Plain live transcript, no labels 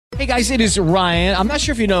Hey guys, it is Ryan. I'm not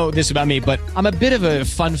sure if you know this about me, but I'm a bit of a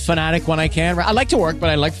fun fanatic when I can. I like to work,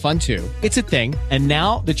 but I like fun too. It's a thing. And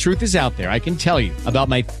now the truth is out there. I can tell you about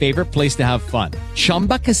my favorite place to have fun.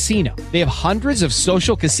 Chumba Casino. They have hundreds of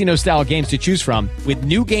social casino style games to choose from with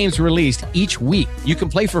new games released each week. You can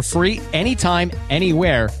play for free anytime,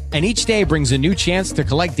 anywhere. And each day brings a new chance to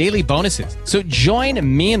collect daily bonuses. So join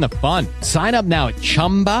me in the fun. Sign up now at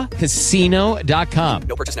ChumbaCasino.com.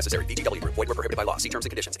 No purchase necessary. VGW Group. Void where prohibited by law. See terms and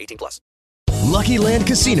conditions. 18+. Lucky Land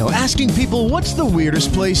Casino, asking people, what's the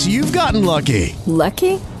weirdest place you've gotten lucky?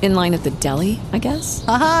 Lucky? In line at the deli, I guess?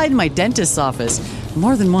 Aha, in my dentist's office.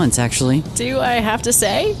 More than once, actually. Do I have to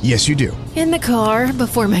say? Yes, you do. In the car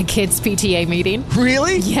before my kids' PTA meeting.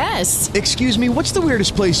 Really? Yes. Excuse me, what's the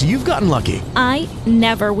weirdest place you've gotten lucky? I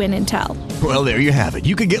never win and tell. Well, there you have it.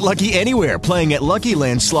 You can get lucky anywhere, playing at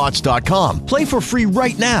LuckyLandSlots.com. Play for free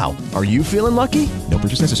right now. Are you feeling lucky? No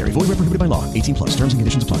purchase necessary. Void where prohibited by law. 18+. Terms and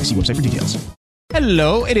conditions apply. See website for details.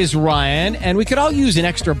 Hello, it is Ryan, and we could all use an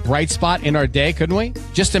extra bright spot in our day, couldn't we?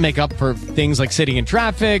 Just to make up for things like sitting in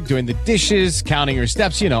traffic, doing the dishes, counting your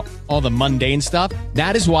steps, you know, all the mundane stuff.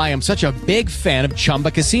 That is why I'm such a big fan of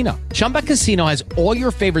Chumba Casino. Chumba Casino has all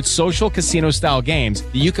your favorite social casino-style games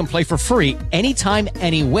that you can play for free anytime,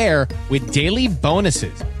 anywhere with daily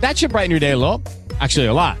bonuses. That should brighten your day a little. Actually,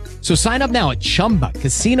 a lot. So sign up now at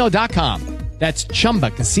ChumbaCasino.com. That's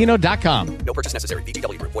ChumbaCasino.com. No purchase necessary.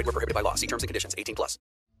 VGW Group. Void where prohibited by law. See terms and conditions. 18+.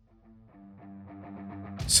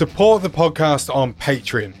 Support the podcast on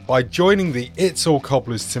Patreon by joining the It's All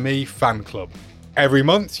Cobblers to Me fan club. Every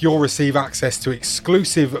month, you'll receive access to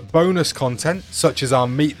exclusive bonus content, such as our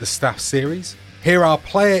Meet the Staff series, hear our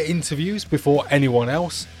player interviews before anyone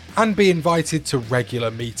else, and be invited to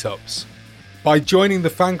regular meetups. By joining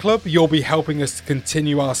the fan club, you'll be helping us to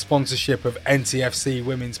continue our sponsorship of NTFC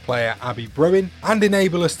women's player Abby Bruin and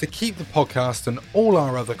enable us to keep the podcast and all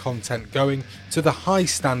our other content going to the high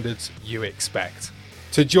standards you expect.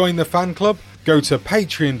 To join the fan club, go to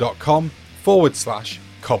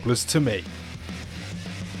patreon.com/cobblers to me.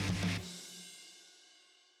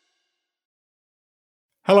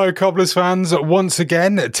 Hello Cobblers fans, once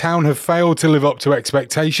again Town have failed to live up to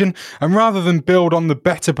expectation and rather than build on the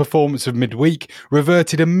better performance of midweek,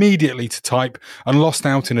 reverted immediately to type and lost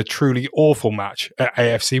out in a truly awful match at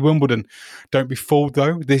AFC Wimbledon. Don't be fooled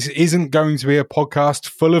though, this isn't going to be a podcast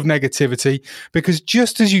full of negativity because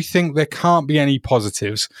just as you think there can't be any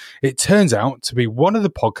positives, it turns out to be one of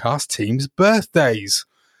the podcast team's birthdays.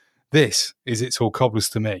 This is It's All Cobblers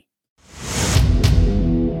to Me.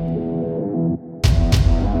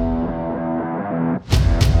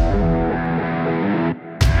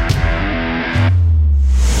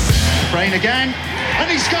 Brain again,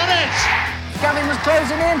 and he's got it! Gavin was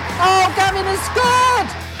closing in. Oh, Gavin has scored!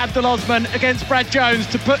 Abdul Osman against Brad Jones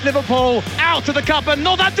to put Liverpool out of the cup and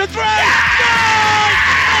Northampton 3!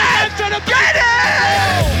 Get it!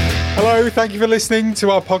 Hello, thank you for listening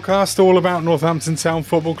to our podcast all about Northampton Town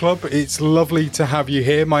Football Club. It's lovely to have you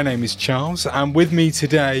here. My name is Charles, and with me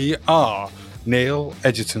today are Neil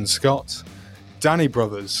Edgerton-Scott, Danny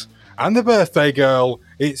Brothers, and the birthday girl.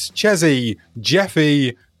 It's Chessie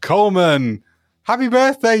Jeffy Coleman. Happy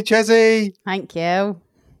birthday, Chessie! Thank you.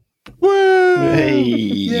 Woo! Hey,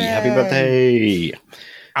 Yay! happy birthday.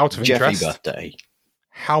 Out of Jeffy interest, birthday.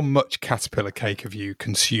 how much caterpillar cake have you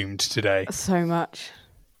consumed today? So much.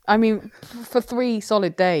 I mean, for 3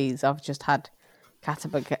 solid days, I've just had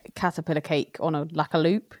caterpillar cake on a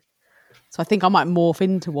loop. So I think I might morph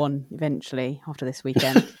into one eventually after this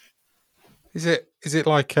weekend. Is it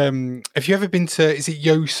like, have you ever been to, is it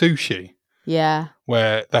Yo Sushi? Yeah.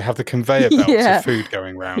 Where they have the conveyor belts Yeah. of food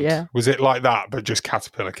going round. Yeah. Was it like that, but just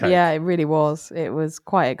caterpillar cake? Yeah, it really was. It was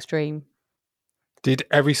quite extreme. Did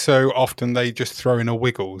every so often they just throw in a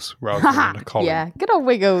Wiggles rather than a Colin? Yeah, good old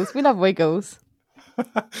Wiggles. We love Wiggles.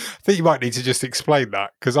 I think you might need to just explain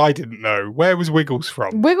that because I didn't know. Where was Wiggles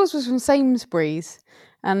from? Wiggles was from Sainsbury's.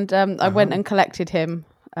 And I went and collected him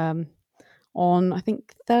on, I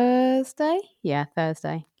think, Thursday. Yeah,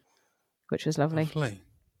 Thursday, which was lovely. Lovely.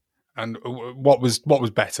 And what was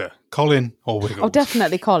better, Colin or Wiggles? Oh,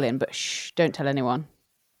 definitely Colin, but shh, don't tell anyone.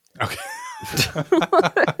 Okay.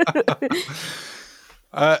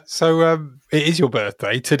 So it is your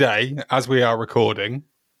birthday today, as we are recording.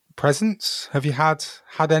 Presents? Have you had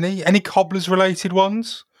any? Any Cobblers related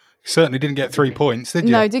ones? You certainly didn't get 3 points, did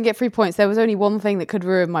you? No, I didn't get 3 points. There was only one thing that could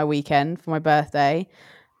ruin my weekend for my birthday.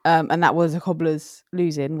 And that was the Cobblers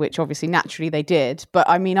losing, which obviously naturally they did. But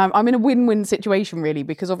I mean, I'm in a win-win situation really,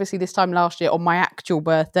 because obviously this time last year on my actual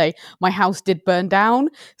birthday, my house did burn down.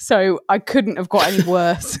 So I couldn't have got any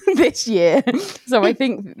worse this year. So I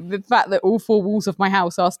think the fact that all 4 walls of my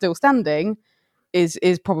house are still standing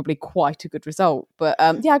is probably quite a good result. But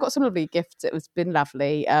I got some lovely gifts. It was been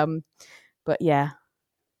lovely. But yeah,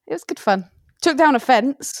 it was good fun. Took down a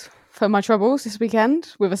fence for my troubles this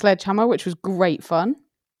weekend with a sledgehammer, which was great fun.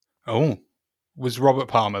 Oh, was Robert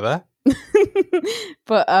Palmer there?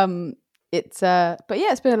 But it's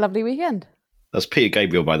been a lovely weekend. That's Peter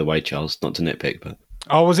Gabriel, by the way, Charles. Not to nitpick, but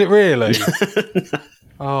Oh, was it really?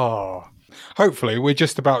 Oh, hopefully we're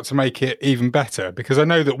just about to make it even better, because I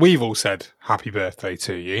know that we've all said happy birthday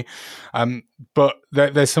to you, but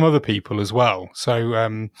there's some other people as well.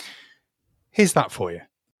 So here's that for you.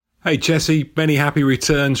 Hey Jesse, many happy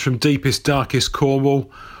returns from deepest, darkest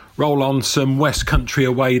Cornwall. Roll on some West Country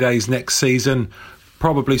away days next season.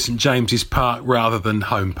 Probably St James's Park rather than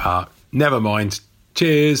Home Park. Never mind.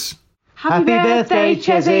 Cheers. Happy birthday,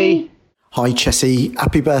 Chessie. Hi Chessie,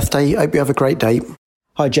 happy birthday. Hope you have a great day.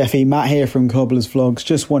 Hi Jeffy, Matt here from Cobblers Vlogs.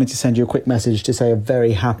 Just wanted to send you a quick message to say a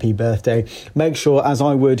very happy birthday. Make sure, as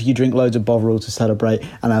I would, you drink loads of Bovril to celebrate,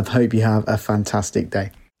 and I hope you have a fantastic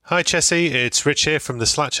day. Hi Chessie, it's Rich here from the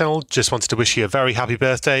Slack channel. Just wanted to wish you a very happy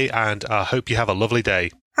birthday and I hope you have a lovely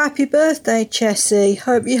day. Happy birthday, Chessie.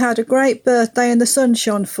 Hope you had a great birthday and the sun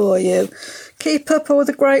shone for you. Keep up all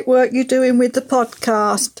the great work you're doing with the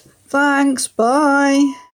podcast. Thanks,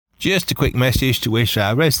 bye. Just a quick message to wish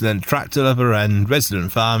our resident tractor lover and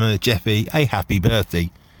resident farmer, Jeffy, a happy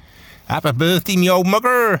birthday. Happy birthday, me old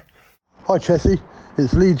mugger! Hi, Chessie.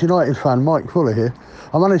 It's Leeds United fan Mike Fuller here.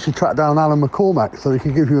 I managed to track down Alan McCormack so he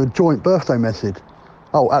can give you a joint birthday message.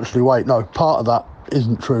 Oh, actually, wait, no, part of that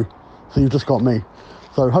isn't true. So you've just got me.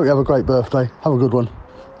 So hope you have a great birthday. Have a good one.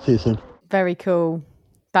 See you soon. Very cool.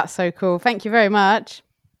 That's so cool. Thank you very much.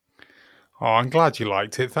 Oh, I'm glad you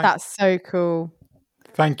liked it. That's so cool.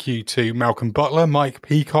 Thank you to Malcolm Butler, Mike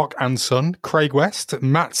Peacock and Son, Craig West,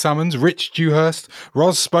 Matt Salmons, Rich Dewhurst,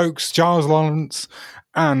 Ros Spokes, Giles Lawrence,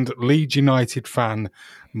 and Leeds United fan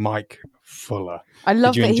Mike Fuller. I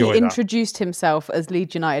love that he introduced himself as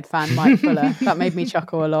Leeds United fan Mike Fuller. That made me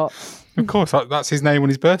chuckle a lot. Of course, that's his name on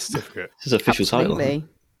his birth certificate. His official title.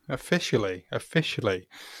 Officially.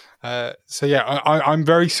 So yeah, I'm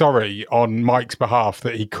very sorry on Mike's behalf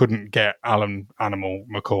that he couldn't get Alan Animal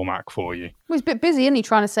McCormack for you. Well, he's a bit busy, isn't he,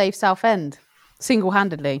 trying to save Southend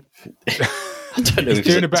single-handedly? I don't know. He's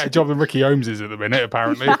doing a better job than Ricky Holmes is at the minute,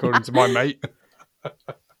 apparently, according to my mate.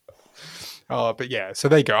 Oh, but yeah, so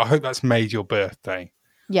there you go. I hope that's made your birthday.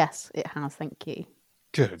 Yes, it has. Thank you.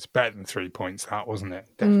 Good. It's better than 3 points, that, wasn't it?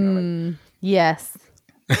 Definitely. Yes.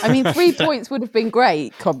 I mean, 3 points would have been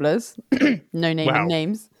great, Cobblers. No naming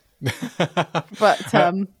names.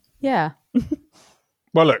 But, yeah.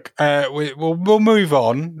 Well, look, we'll move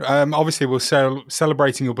on. Obviously, we're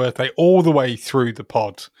celebrating your birthday all the way through the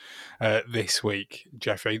pod this week,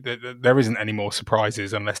 Jeffy. There isn't any more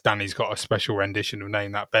surprises unless Danny's got a special rendition of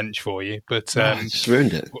Name That Bench for you. But just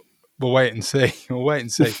ruined it. We'll wait and see.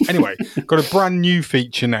 Anyway, got a brand new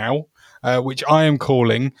feature now, which I am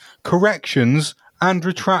calling Corrections and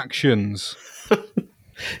Retractions.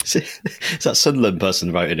 Is that Sunderland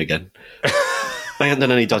person writing again? I haven't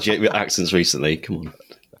done any dodgy accents recently. Come on.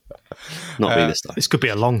 Not me this time. This could be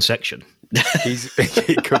a long section.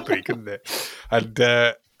 It could be, couldn't it?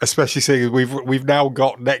 And especially seeing we've now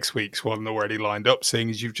got next week's one already lined up, seeing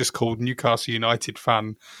as you've just called Newcastle United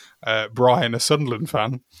fan Brian a Sunderland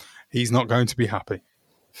fan. He's not going to be happy.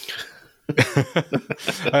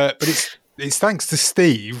 But it's thanks to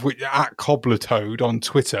Steve at Cobblertoad on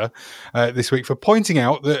Twitter this week for pointing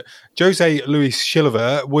out that Jose Luis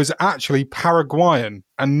Chilavert was actually Paraguayan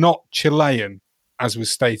and not Chilean, as was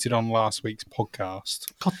stated on last week's podcast.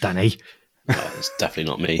 God, Danny. Oh, it's definitely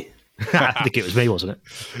not me. I think it was me, wasn't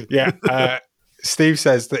it? Yeah. Steve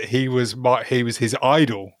says that he was his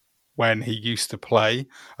idol when he used to play,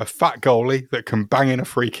 a fat goalie that can bang in a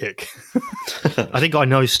free kick. I think I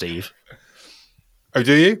know Steve. Oh,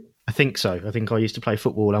 do you? I think so. I think I used to play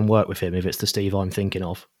football and work with him, if it's the Steve I'm thinking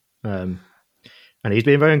of. And he's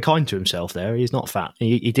been very unkind to himself there. He's not fat.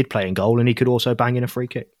 He did play in goal and he could also bang in a free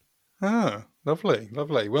kick. Ah, lovely.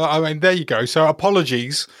 Well, I mean, there you go. So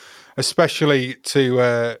apologies, especially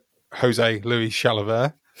to Jose Luis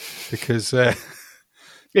Chilavert, because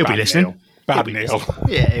he'll be listening. Bad Neil.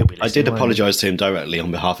 Yeah, he'll be listening. I did apologise to him directly on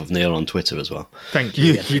behalf of Neil on Twitter as well. Thank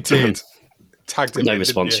you. You did. Tagged him. No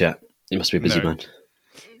response yet. He must be a busy man.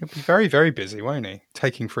 He'll be very, very busy, won't he?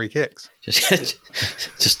 Taking free kicks.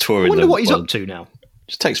 Just touring. I wonder what he's up to now.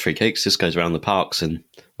 Just takes free kicks. Just goes around the parks and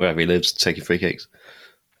wherever he lives, taking free kicks.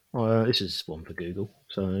 This is one for Google.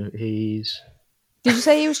 So he's. Did you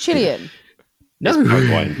say he was Chilean? No,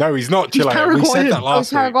 he's not Chilean. We said that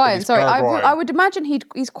last week. Paraguayan. Sorry, I would imagine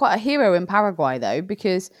he's quite a hero in Paraguay though,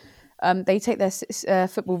 because they take their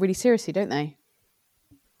football really seriously, don't they?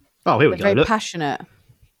 Oh, here we They're go. very Look, passionate.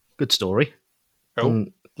 good story. Oh,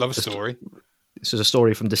 love a story. This is a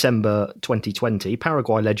story from December 2020.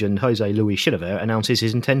 Paraguay legend Jose Luis Chilavert announces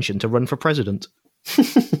his intention to run for president.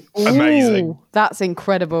 Amazing. Ooh, that's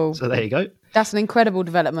incredible. So there you go. That's an incredible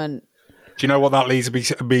development. Do you know what that leads me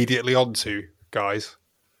immediately onto, guys?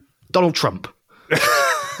 Donald Trump.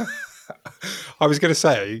 I was going to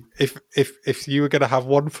say, if you were going to have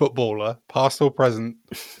one footballer, past or present,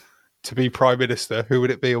 to be prime minister, who would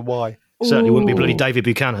it be and why? Certainly wouldn't be bloody David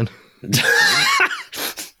Buchanan.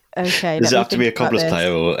 Okay. Does it have to be a couple Cobblers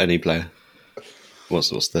player or any player? What's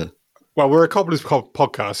the... Well, we're a Cobblers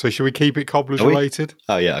podcast, so should we keep it Cobblers related?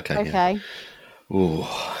 Oh, yeah, okay. Okay. Yeah.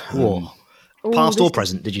 Ooh. Past or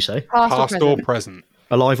present, did you say? Past or present.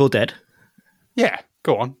 Alive or dead? Yeah,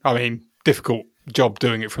 go on. I mean, difficult job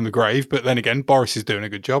doing it from the grave, but then again, Boris is doing a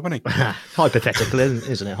good job, isn't he? Hypothetical,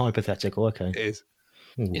 isn't it? Hypothetical, okay. It is.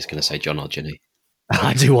 He's going to say John Hodge, isn't he?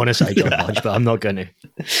 I do want to say John Hodge, but I'm not going to.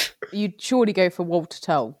 You'd surely go for Walter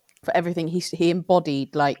Tull for everything he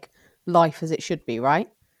embodied, like life as it should be, right?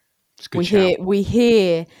 It's a good shout. We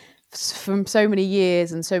hear from so many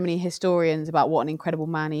years and so many historians about what an incredible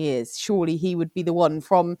man he is. Surely he would be the one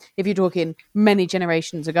from, if you're talking many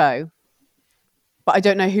generations ago. But I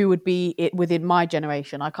don't know who would be it within my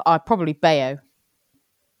generation. I probably Bayo.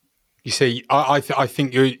 You see, I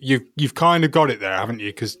think you've kind of got it there, haven't you?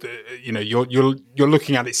 Because you're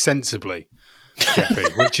looking at it sensibly, Jeffy,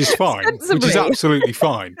 which is fine, which is absolutely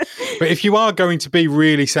fine. But if you are going to be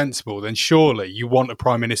really sensible, then surely you want a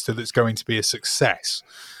prime minister that's going to be a success.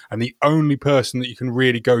 And the only person that you can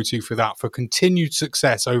really go to for that, for continued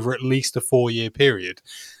success over at least a 4-year period,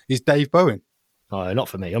 is Dave Bowen. Oh, not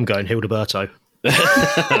for me. I'm going Hildeberto.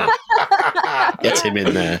 Get him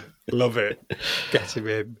in there. Love it. Get him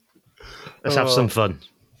in. Let's have some fun.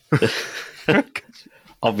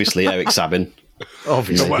 Obviously, Eric Sabin.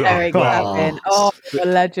 Obviously. Eric Sabin. Oh, a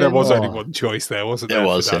legend. There was only one choice there, wasn't there? There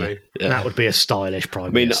was, for Danny? yeah. That would be a stylish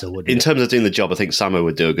prime minister, wouldn't it? In terms of doing the job, I think Samo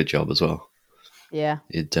would do a good job as well. Yeah.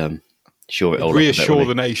 He'd shore it all reassure up a bit,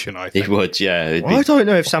 the nation, I think. He would, yeah. I don't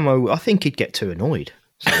know if Samo... I think he'd get too annoyed.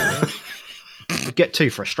 He'd get too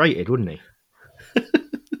frustrated, wouldn't he?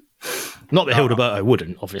 Not that Hildeberto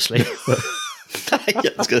wouldn't, obviously. But...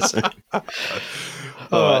 Yeah, I was going to say.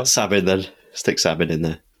 All right, Sabin then. Stick Sabin in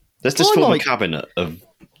there. Let's just form a cabinet of...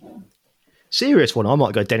 Serious one, I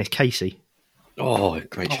might go Dennis Casey. Oh,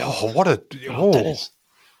 great shout. Oh, what a... Oh.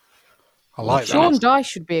 I like that. Sean Dyche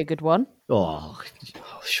should be a good one. Oh,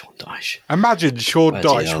 Sean Dyche. Imagine Sean Bloody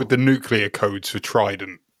Dyche hell. with the nuclear codes for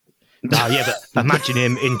Trident. No, yeah, but imagine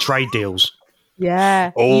him in trade deals.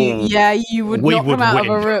 Yeah. Oh. You would We knock would him out win.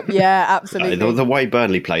 of a room. Yeah, absolutely. The way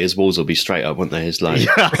Burnley play, his walls will be straight up, won't they? His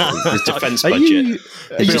defence Are budget. you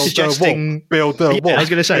Build suggesting... Build the I was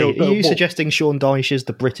going to say, Build the are you wall. suggesting Sean Dyche is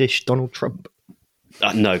the British Donald Trump?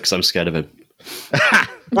 No, because I'm scared of him.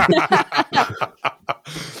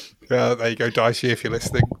 Yeah, there you go, Dicey, if you're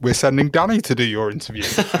listening. We're sending Danny to do your interview.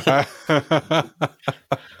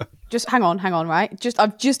 Just hang on, right?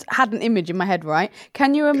 I've just had an image in my head, right?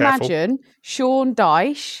 Can you imagine Sean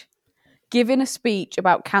Dyche giving a speech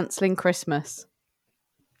about cancelling Christmas?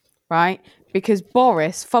 Right? Because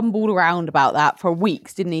Boris fumbled around about that for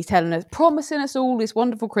weeks, didn't he? Promising us all this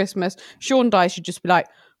wonderful Christmas. Sean Dyche should just be like,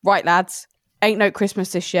 right, lads, ain't no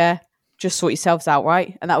Christmas this year. Just sort yourselves out,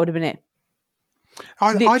 right? And that would have been it.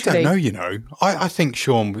 I don't know, you know. I think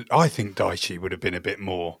Dicey would have been a bit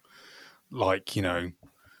more like, you know,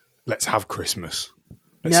 let's have Christmas.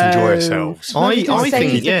 Let's enjoy ourselves. I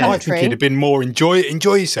think he'd have been more enjoy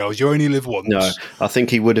yourselves. You only live once. No, I think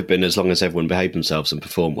he would have been as long as everyone behaved themselves and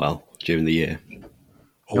performed well during the year.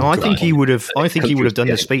 No, I think he would have. I think he would have done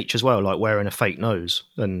the speech as well, like wearing a fake nose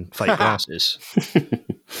and fake glasses.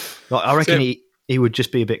 Like, I reckon he would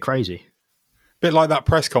just be a bit crazy. Bit like that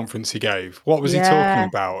press conference he gave. What was he talking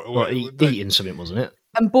about? Like eating something, wasn't it?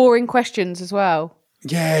 And boring questions as well.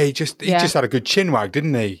 Yeah, he just had a good chin wag,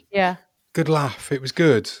 didn't he? Yeah. Good laugh. It was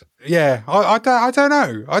good. Yeah, I don't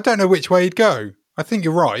know. I don't know which way he'd go. I think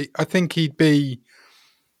you're right. I think he'd be.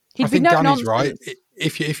 I think Danny's right.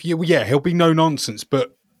 If you, he'll be no nonsense.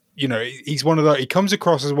 But you know, he's one of those. He comes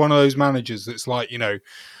across as one of those managers that's like, you know,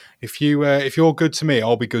 if you're good to me,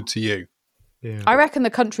 I'll be good to you. Yeah. I reckon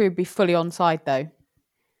the country would be fully on side though.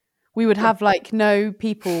 We would have like no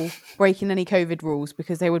people breaking any COVID rules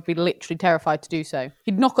because they would be literally terrified to do so.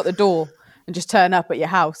 He'd knock at the door and just turn up at your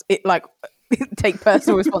house. It like take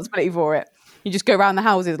personal responsibility for it. You just go around the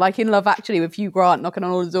houses like in Love Actually with Hugh Grant knocking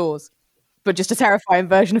on all the doors, but just a terrifying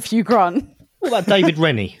version of Hugh Grant. What about David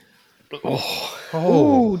Rennie?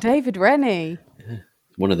 Oh, David Rennie.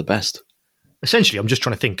 One of the best. Essentially, I'm just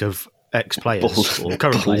trying to think of ex-players or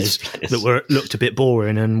current players that looked a bit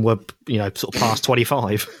boring and were, sort of past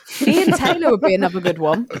 25. Ian Taylor would be another good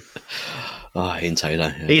one. Oh, Ian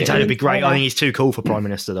Taylor. Yeah. Ian Taylor would be great. I think he's too cool for Prime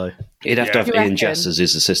Minister, though. He'd have to have Ian Jess as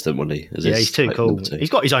his assistant, wouldn't he? He's too cool. He's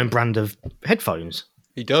got his own brand of headphones.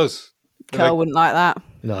 He does. Carl wouldn't like that.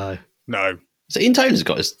 No. So Ian Taylor's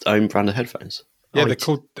got his own brand of headphones. Yeah, they're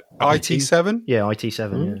called IT7. Yeah,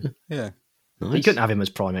 IT7. Yeah. Nice. You couldn't have him as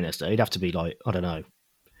Prime Minister. He'd have to be like, I don't know,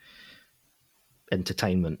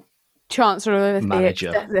 entertainment Chancellor of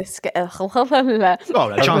manager. the Chancellor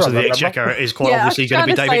of the Exchequer is quite obviously going to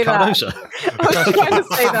be David Cardoso. I was trying to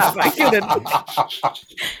say that, but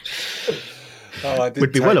I couldn't.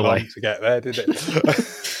 Would be well away to get there, did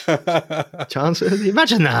it? Chancellor,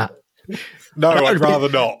 imagine that. No, I'd rather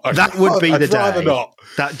not. That would be the day. I'd rather not.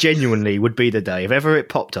 That genuinely would be the day. If ever it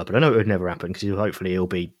popped up, and I know it would never happen because hopefully he'll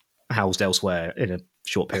be housed elsewhere in a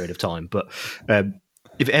short period of time, but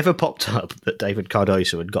if it ever popped up that David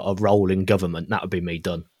Cardoso had got a role in government, that would be me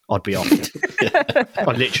done. I'd be off.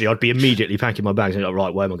 I'd be immediately packing my bags and like,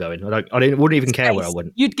 right, where am I going? Wouldn't even care where I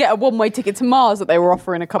went. You'd get a one-way ticket to Mars that they were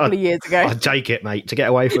offering a couple of years ago. I'd take it, mate. To get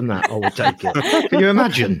away from that, I would take it. Can you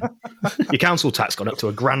imagine? Your council tax gone up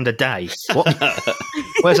to $1,000 a day. What?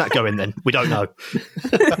 Where's that going then? We don't know.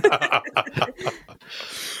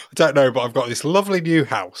 I don't know, but I've got this lovely new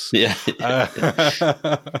house. Yeah.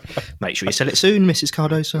 Make sure you sell it soon, Mrs.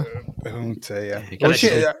 Cardoso. Oh dear.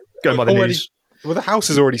 Go by the news. Well, the house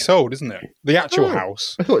is already sold, isn't it? The actual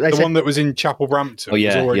house. The one that was in Chapel Brampton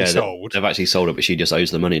was already sold. They've actually sold it, but she just owes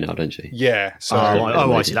the money now, doesn't she? Yeah. So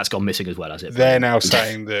I see. That's gone missing as well, has it? They're now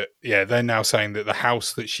saying that, the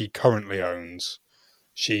house that she currently owns,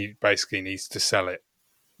 she basically needs to sell it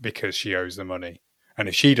because she owes the money. And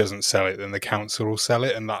if she doesn't sell it, then the council will sell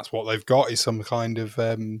it. And that's what they've got is some kind of,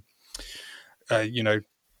 I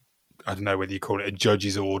don't know whether you call it a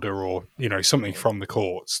judge's order or, something from the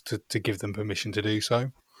courts to give them permission to do so.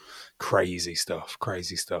 Crazy stuff.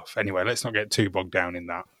 Anyway, let's not get too bogged down in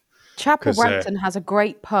that. Chapel Brampton has a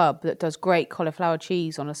great pub that does great cauliflower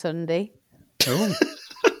cheese on a Sunday. Oh.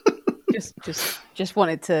 just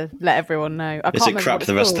wanted to let everyone know. Is it crap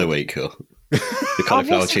the rest of the week? Or the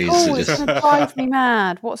cauliflower cheese? It's going to drive me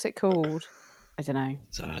mad. What's it called? I don't know.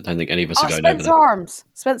 So I don't think any of us are going over there.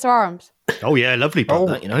 Spencer Arms. Oh yeah, lovely pub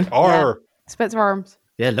that, Yeah. Spencer Arms.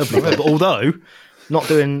 Yeah, lovely pub. But although not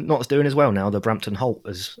doing as well now, the Brampton Holt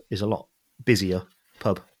is a lot busier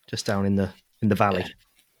pub just down in the valley.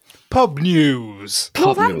 Pub news.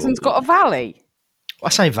 Northampton's got a valley. I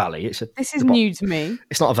say valley. This is new to me.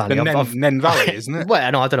 It's not a valley. The Nen Valley, isn't it?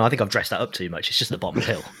 Well, no, I don't know. I think I've dressed that up too much. It's just at the bottom of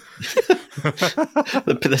the hill.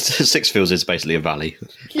 The Sixfields is basically a valley.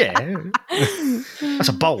 Yeah. That's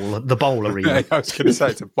a bowl. The bowl arena. I was going to say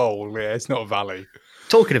it's a bowl. Yeah, it's not a valley.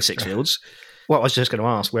 Talking of Sixfields, well, I was just going to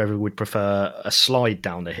ask whether we would prefer a slide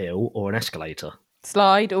down the hill or an escalator.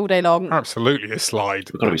 Slide all day long. Absolutely a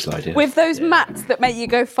slide. Got to be slide, yeah. With those mats that make you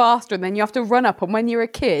go faster and then you have to run up. And when you're a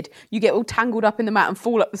kid, you get all tangled up in the mat and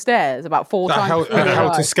fall up the stairs about 4 times.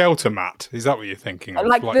 Helter-skelter mat. Is that what you're thinking of?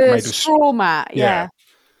 Like the straw mat, yeah.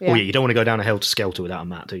 Oh, yeah, you don't want to go down a helter-skelter without a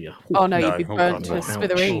mat, do you? Oh, no, you'd be burnt to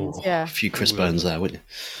smithereens, yeah. A few Chris Burns there, wouldn't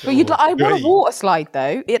you? But I want a water slide,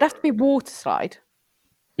 though. It'd have to be a water slide.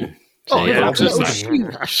 So, yeah, what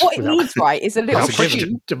it needs, right, is a little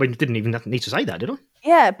chute. I mean, you didn't even need to say that, did I?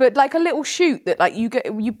 Yeah, but like a little chute that, like,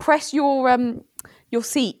 you press your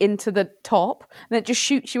seat into the top, and it just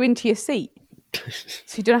shoots you into your seat,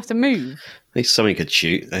 so you don't have to move. At least something could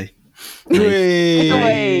shoot, eh? Don't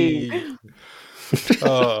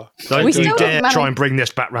you dare try and bring this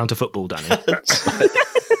back round to football, Danny.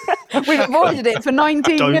 We've avoided it for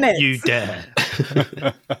 19 minutes. Don't you dare.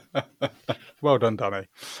 Well done, Danny.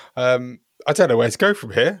 I don't know where to go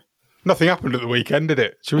from here. Nothing happened at the weekend, did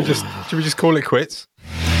it? Should we just call it quits?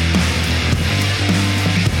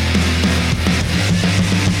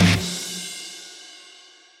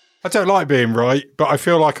 I don't like being right, but I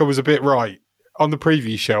feel like I was a bit right. On the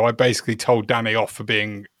previous show, I basically told Danny off for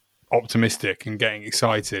being optimistic and getting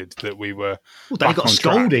excited that we were. Well, Danny got a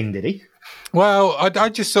scolding, did he? Well, I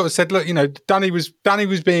just sort of said, look, Danny was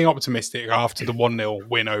being optimistic after the 1-0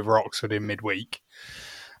 win over Oxford in midweek.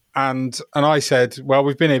 And I said, well,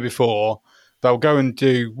 we've been here before. They'll go and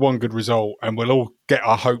do one good result and we'll all get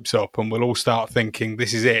our hopes up and we'll all start thinking,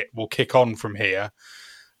 this is it. We'll kick on from here.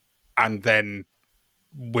 And then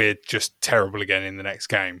we're just terrible again in the next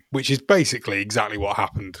game, which is basically exactly what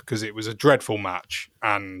happened because it was a dreadful match.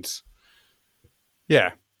 And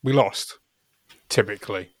yeah, we lost,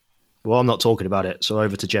 typically. Well, I'm not talking about it, so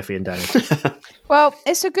over to Jeffy and Danny. Well,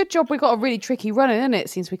 it's a good job we got a really tricky run in, isn't it,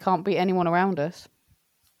 since we can't beat anyone around us.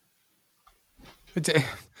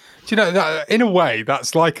 Do you know that in a way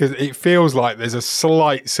that's like it feels like there's a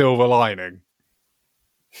slight silver lining.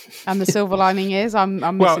 And the silver lining is I'm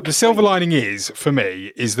well, the silver lining is for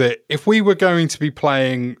me is that if we were going to be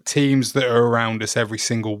playing teams that are around us every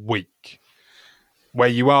single week, where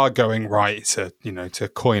you are going right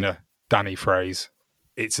to coin a Danny phrase,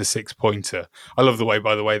 it's a 6-pointer. I love the way,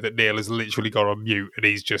 by the way, that Neil has literally got on mute and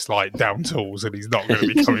he's just like down tools and he's not going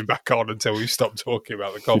to be coming back on until we've stopped talking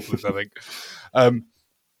about the Cobblers, I think.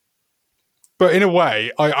 But in a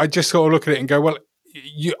way, I just sort of look at it and go, well,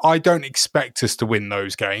 I don't expect us to win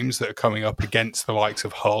those games that are coming up against the likes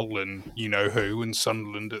of Hull and you-know-who and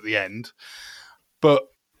Sunderland at the end. But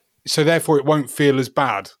so therefore it won't feel as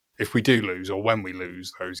bad if we do lose or when we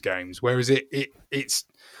lose those games. Whereas it's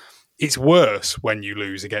worse when you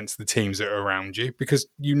lose against the teams that are around you because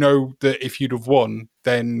you know that if you'd have won,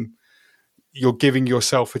 then you're giving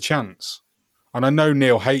yourself a chance. And I know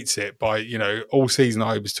Neil hates it by, all season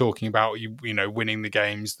I was talking about, winning the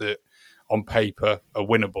games that on paper are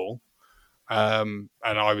winnable. And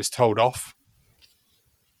I was told off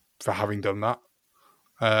for having done that.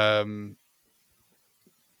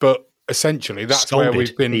 But essentially that's where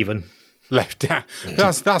we've been let down.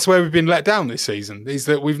 That's where we've been let down this season, is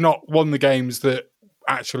that we've not won the games that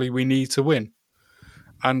actually we need to win.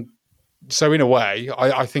 And so in a way,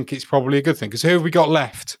 I think it's probably a good thing because who have we got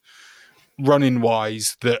left running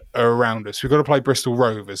wise that are around us? We've got to play Bristol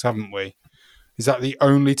Rovers, haven't we? Is that the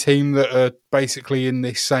only team that are basically in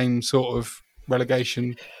this same sort of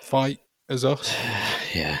relegation fight as us?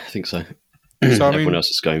 Yeah, I think so. So everyone else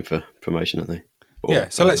is going for promotion, aren't they?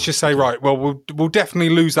 So let's just say, right, well, we'll definitely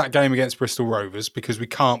lose that game against Bristol Rovers because we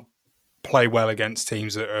can't play well against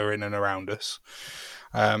teams that are in and around us.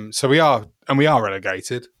 So we are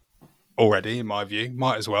relegated already, in my view.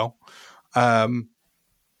 Might as well. But,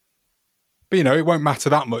 it won't matter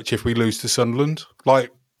that much if we lose to Sunderland. Like,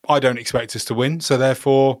 I don't expect us to win, so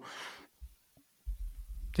therefore,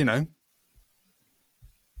 could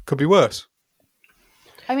be worse.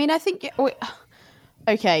 I mean, I think...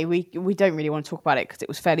 Okay, we don't really want to talk about it because it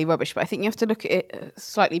was fairly rubbish, but I think you have to look at it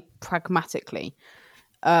slightly pragmatically,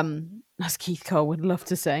 as Keith Cole would love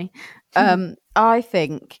to say. I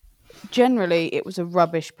think generally it was a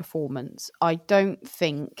rubbish performance. I don't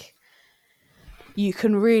think you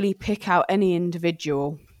can really pick out any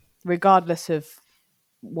individual, regardless of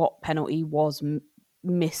what penalty was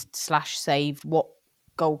missed/saved, what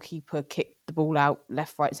goalkeeper kicked the ball out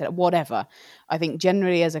left, right, centre, whatever. I think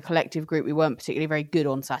generally as a collective group we weren't particularly very good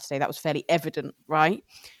on Saturday. That was fairly evident, right?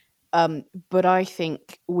 But I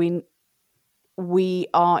think we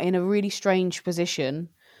are in a really strange position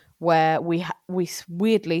where we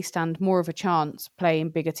weirdly stand more of a chance playing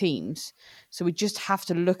bigger teams. So we just have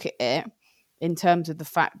to look at it in terms of the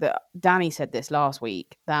fact that Danny said this last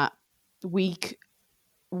week, that we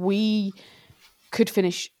could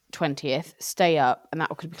finish 20th, stay up, and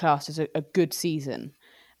that could be classed as a good season.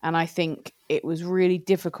 And I think it was really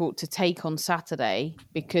difficult to take on Saturday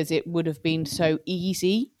because it would have been so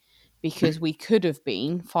easy, because we could have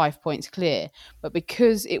been 5 points clear. But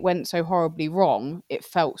because it went so horribly wrong, it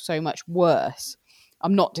felt so much worse.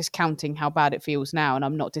 I'm not discounting how bad it feels now, and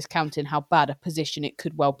I'm not discounting how bad a position it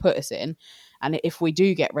could well put us in. And if we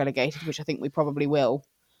do get relegated, which I think we probably will,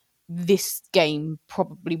 this game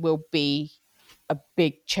probably will be a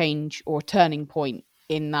big change or turning point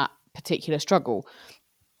in that particular struggle.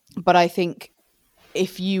 But I think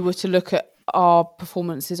if you were to look at our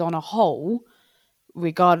performances on a whole,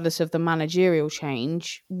 regardless of the managerial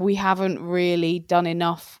change, we haven't really done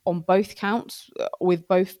enough on both counts with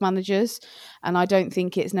both managers. And I don't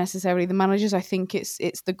think it's necessarily the managers. I think it's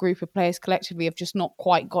the group of players collectively have just not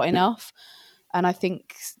quite got enough. And I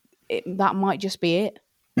think that might just be it.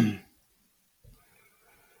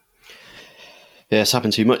 Yeah, it's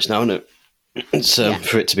happened too much now, isn't it? It's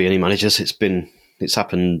for it to be any managers. It's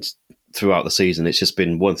happened throughout the season. It's just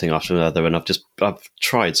been one thing after another, and I've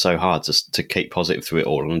tried so hard to keep positive through it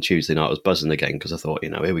all. On Tuesday night, I was buzzing again because I thought,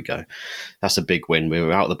 here we go, that's a big win. We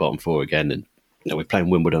were out of the bottom four again, and we're playing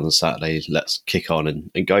Wimbledon on Saturday. Let's kick on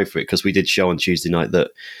and go for it, because we did show on Tuesday night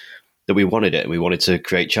that we wanted it and we wanted to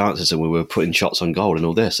create chances and we were putting shots on goal and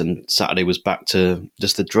all this. And Saturday was back to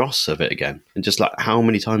just the dross of it again. And just like, how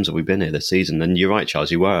many times have we been here this season? And you're right,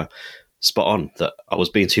 Charles, you were spot on that I was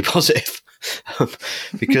being too positive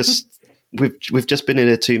because we've just been in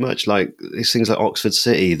here too much. Like these things like Oxford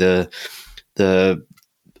City, the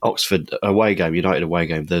Oxford away game, United away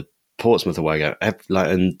game, the Portsmouth away game,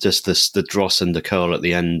 and just the dross and the curl at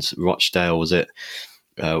the end. Rochdale, was it?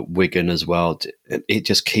 Wigan as well. It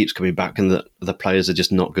just keeps coming back, and the players are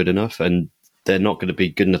just not good enough. And they're not going to be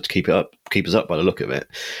good enough to keep us up by the look of it,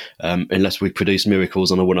 unless we produce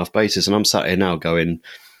miracles on a one-off basis. And I'm sat here now going,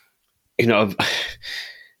 and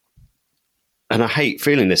I hate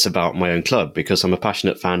feeling this about my own club because I'm a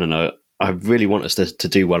passionate fan and I really want us to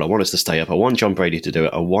do well. I want us to stay up. I want John Brady to do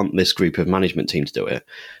it. I want this group of management team to do it.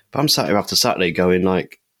 But I'm sat here after Saturday going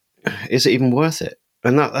like, is it even worth it?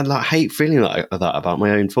 And I hate feeling like that about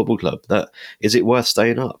my own football club. That is it worth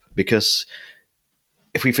staying up? Because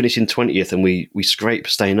if we finish in 20th and we scrape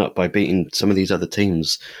staying up by beating some of these other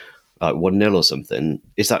teams like 1-0 or something,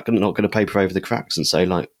 is that not going to paper over the cracks and say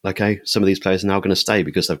like, okay, some of these players are now going to stay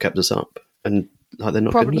because they've kept us up? And like they're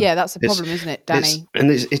not good enough. Yeah, that's the problem, isn't it, Danny?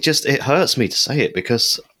 It hurts me to say it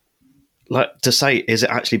because is it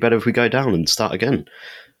actually better if we go down and start again?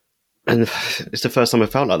 And it's the first time I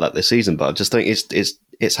felt like that this season, but I just think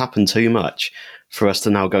it's happened too much for us to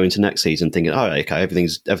now go into next season thinking, oh, okay,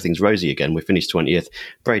 everything's rosy again. We finished 20th.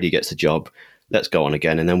 Brady gets the job. Let's go on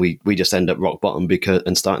again. And then we just end up rock bottom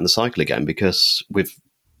and starting the cycle again because we've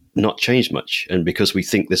not changed much and because we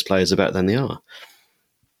think this players are better than they are.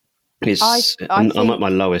 I'm at my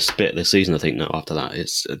lowest bit this season, I think, now after that.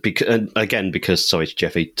 It's because sorry,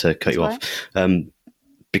 Jeffy, to cut you off.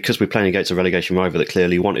 Because we're playing against a relegation rival that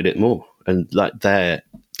clearly wanted it more. And like they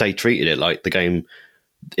treated it like the game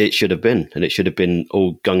it should have been. And it should have been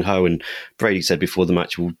all gung-ho. And Brady said before the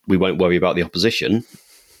match, we won't worry about the opposition.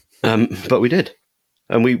 But we did.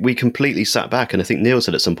 And we completely sat back. And I think Neil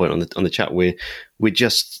said at some point on the chat, we're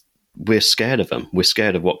scared of them. We're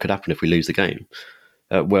scared of what could happen if we lose the game.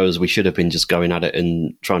 Whereas we should have been just going at it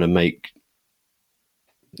and trying to make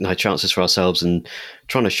chances for ourselves and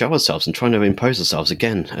trying to show ourselves and trying to impose ourselves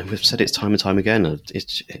again. And we've said it time and time again. I've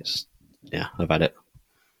had it.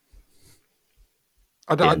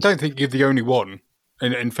 I don't think you're the only one.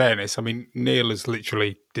 In fairness, I mean, Neil has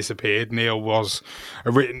literally disappeared. Neil was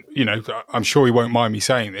I'm sure he won't mind me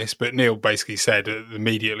saying this, but Neil basically said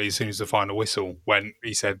immediately as soon as the final whistle went,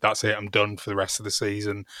 he said, "That's it, I'm done for the rest of the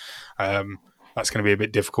season." That's going to be a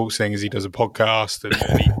bit difficult seeing as he does a podcast. And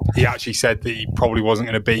he actually said that he probably wasn't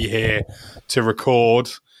going to be here to record.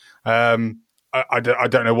 I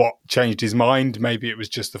don't know what changed his mind. Maybe it was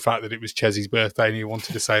just the fact that it was Chesy's birthday and he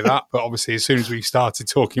wanted to say that. But obviously, as soon as we started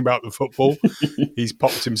talking about the football, he's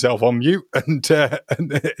popped himself on mute and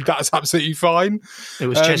that's absolutely fine. It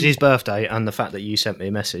was Chesy's birthday and the fact that you sent me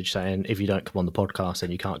a message saying, if you don't come on the podcast,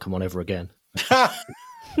 then you can't come on ever again. I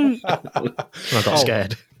got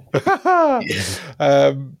scared. I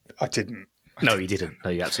didn't. No, you didn't.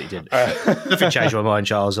 No, you absolutely didn't. Nothing changed my mind,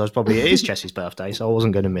 Charles. It is Chesy's birthday, so I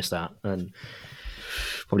wasn't going to miss that. And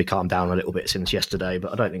probably calmed down a little bit since yesterday,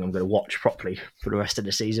 but I don't think I'm going to watch properly for the rest of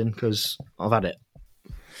the season because I've had it.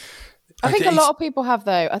 I think a lot of people have,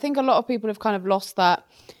 though. I think a lot of people have kind of lost that.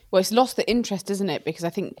 Well, it's lost the interest, isn't it? Because I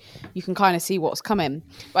think you can kind of see what's coming.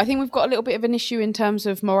 But I think we've got a little bit of an issue in terms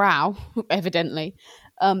of morale, evidently,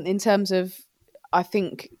 in terms of, I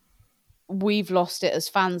think we've lost it as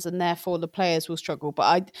fans and therefore the players will struggle.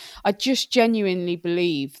 But I just genuinely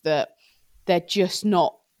believe that they're just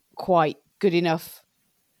not quite good enough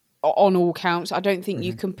on all counts. I don't think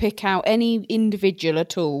you can pick out any individual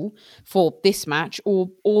at all for this match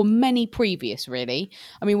or many previous, really.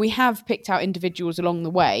 I mean, we have picked out individuals along the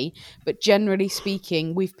way, but generally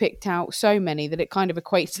speaking, we've picked out so many that it kind of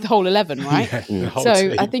equates to the whole 11, right? So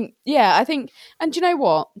team. I think, and do you know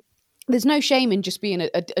what? There's no shame in just being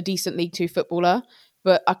a decent League Two footballer,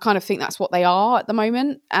 but I kind of think that's what they are at the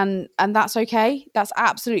moment, and that's okay. That's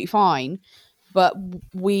absolutely fine, but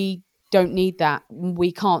we don't need that.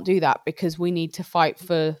 We can't do that because we need to fight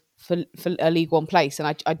for a League One place, and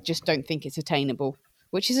I just don't think it's attainable,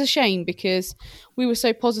 which is a shame because we were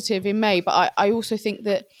so positive in May, but I also think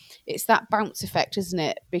that it's that bounce effect, isn't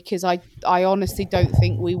it? Because I honestly don't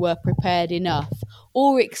think we were prepared enough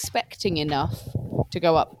or expecting enough to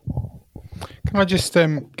go up. Can I just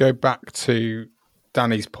go back to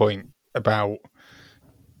Danny's point about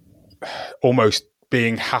almost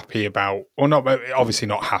being happy about, or not, obviously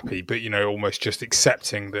not happy, but, almost just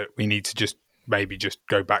accepting that we need to just maybe just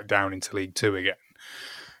go back down into League Two again.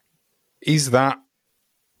 Is that,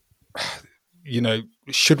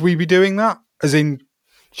 should we be doing that? As in,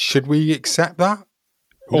 should we accept that?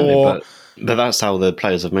 No, but that's how the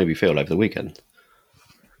players have made me feel over the weekend.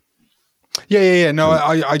 Yeah. No,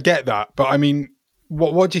 I get that, but I mean,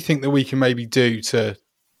 what do you think that we can maybe do to?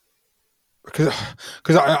 Because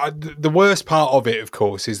the worst part of it, of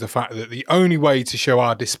course, is the fact that the only way to show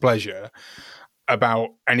our displeasure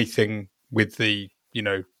about anything with the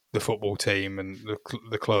football team and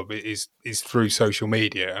the club is through social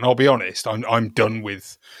media. And I'll be honest, I'm done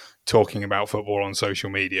with talking about football on social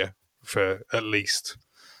media for at least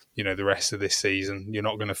the rest of this season. You're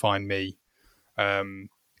not going to find me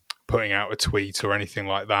putting out a tweet or anything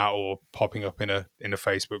like that, or popping up in a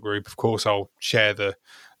Facebook group. Of course, I'll share the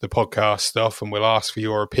podcast stuff, and we'll ask for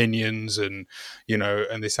your opinions, and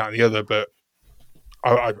and this, that, and the other. But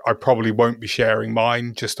I probably won't be sharing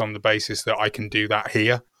mine, just on the basis that I can do that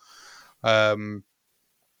here. And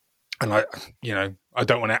I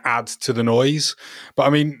don't want to add to the noise. But I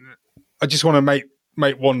mean, I just want to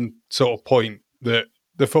make one sort of point that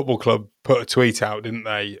the football club put a tweet out, didn't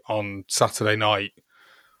they, on Saturday night,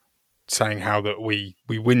 saying how that we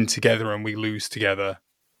win together and we lose together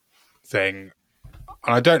thing.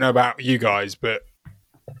 And I don't know about you guys, but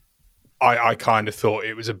I kind of thought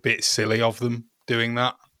it was a bit silly of them doing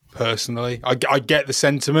that. Personally, I get the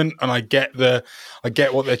sentiment, and I get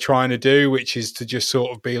what they're trying to do, which is to just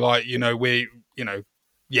sort of be like,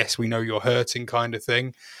 yes, we know you're hurting, kind of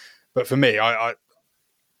thing. But for me, I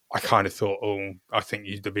kind of thought, I think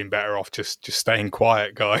you'd have been better off just staying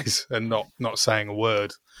quiet, guys, and not saying a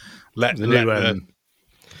word. The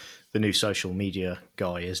new social media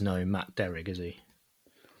guy is no Matt Derrick, is he?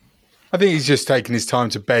 I think he's just taking his time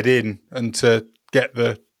to bed in and to get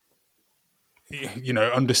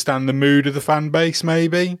understand the mood of the fan base,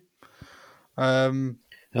 maybe.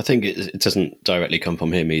 I think it doesn't directly come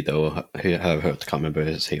from him either, or her, I can't remember if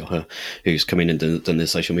it's he or her who's come in and done the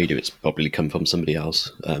social media. It's probably come from somebody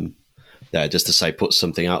else. Just to say, put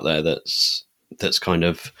something out there that's kind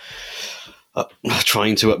of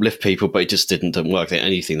trying to uplift people, but it just didn't work.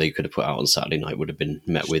 Anything they could have put out on Saturday night would have been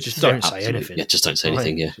met with just don't say anything. Yeah, just don't say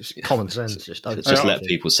anything. Yeah, just common sense. Just let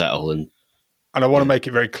people settle. And I want to make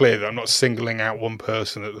it very clear that I'm not singling out one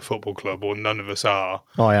person at the football club, or none of us are.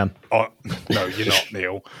 I am. No, you're not,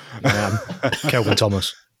 Neil. I am. Kelvin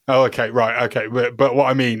Thomas. Oh, okay, right, okay. But what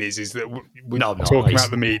I mean is that we're talking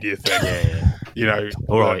about the media thing. Yeah.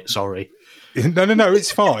 All right, sorry. No,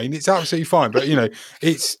 it's fine. It's absolutely fine. But,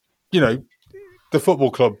 it's, the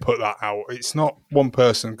football club put that out. It's not one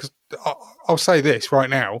person. Because I'll say this right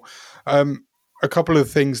now. A couple of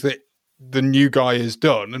things that the new guy has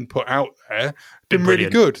done and put out there been really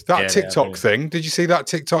good. That TikTok thing. Did you see that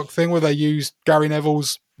TikTok thing where they used Gary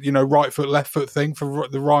Neville's, right foot, left foot thing for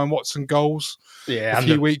the Ryan Watson goals? Yeah, a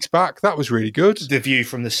few weeks back. That was really good. The view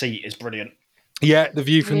from the seat is brilliant. Yeah, the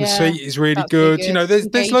view from the seat is really good.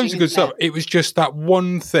 There's loads of good stuff. It was just that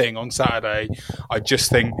one thing on Saturday. I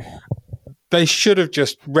just think they should have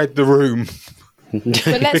just read the room.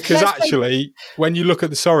 Because actually, when you look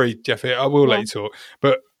at sorry, Jeffy, I will let you talk.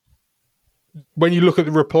 But when you look at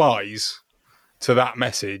the replies to that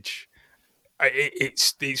message,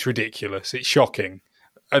 it's ridiculous. It's shocking.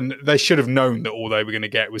 And they should have known that all they were going to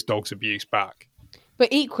get was dogs abuse back. But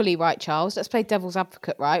equally, right, Charles, let's play devil's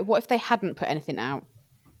advocate, right? What if they hadn't put anything out?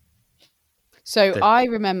 So I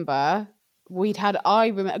remember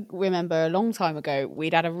remember a long time ago,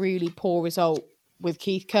 we'd had a really poor result with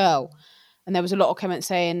Keith Curle. And there was a lot of comments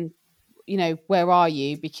saying, where are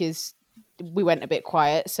you? Because we went a bit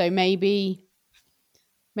quiet. So maybe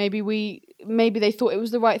they thought it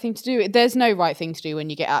was the right thing to do. There's no right thing to do when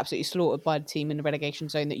you get absolutely slaughtered by the team in the relegation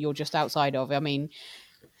zone that you're just outside of. I mean,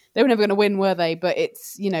 they were never going to win, were they? But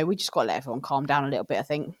it's, we just got to let everyone calm down a little bit, I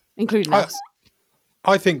think, including us.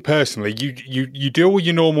 I think personally, you do all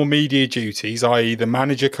your normal media duties, i.e. the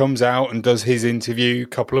manager comes out and does his interview, a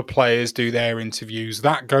couple of players do their interviews.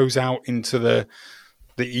 That goes out into the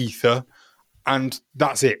ether, and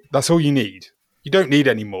that's it. That's all you need. You don't need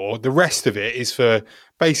any more. The rest of it is for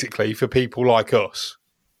people like us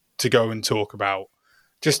to go and talk about.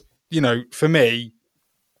 Just, for me,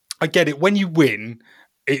 I get it. When you win,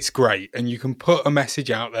 it's great. And you can put a message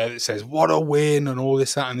out there that says, what a win and all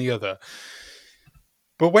this, that and the other.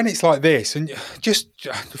 But when it's like this, and just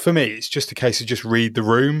for me, it's just a case of just read the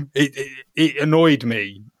room. It annoyed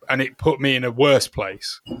me, and it put me in a worse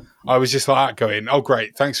place. I was just like that going, oh,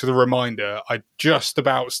 great, thanks for the reminder. I just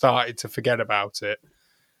about started to forget about it.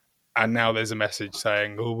 And now there's a message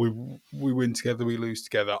saying, oh, we win together, we lose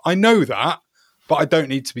together. I know that, but I don't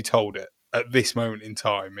need to be told it at this moment in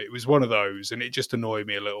time. It was one of those, and it just annoyed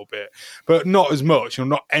me a little bit. But not as much, or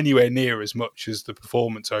not anywhere near as much as the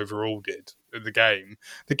performance overall did of the game.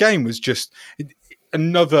 The game was just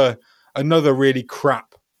another really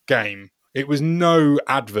crap game. It was no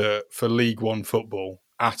advert for League One football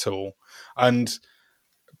at all. And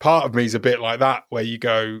part of me is a bit like that, where you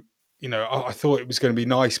go, I thought it was going to be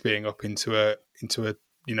nice being up into a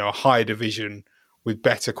a higher division with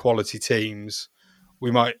better quality teams.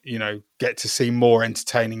 We might, get to see more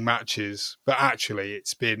entertaining matches, but actually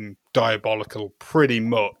it's been diabolical pretty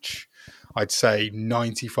much. I'd say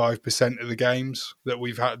 95% of the games that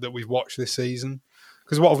we've watched this season.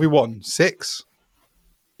 Because what have we won? 6?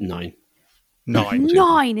 9.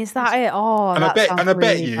 9, is that it? Oh, and I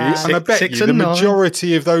bet you Six the and 9.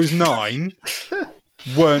 majority of those 9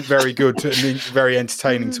 weren't very good and very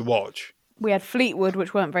entertaining to watch. We had Fleetwood,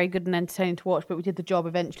 which weren't very good and entertaining to watch, but we did the job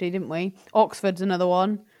eventually, didn't we? Oxford's another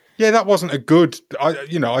one. Yeah, that wasn't a good.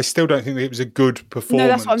 I still don't think that it was a good performance. No,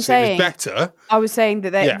 that's what I'm saying. It was better. I was saying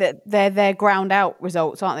that they're ground out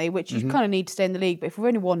results, aren't they? Which you kind of need to stay in the league. But if we've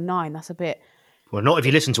only won 9, that's a bit. Well, not if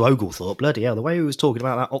you listen to Oglethorpe. Bloody hell, the way he was talking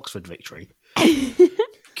about that Oxford victory. Hey,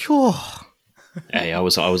 I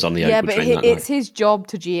was on the yeah, Ogle but train that it's night. his job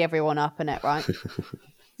to G everyone up, in it, right?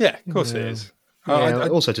 Yeah, of course it is.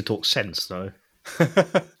 Also to talk sense, though.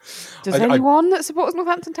 Does anyone that supports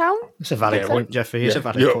Northampton Town? It's a valid point, Jeffy. It's a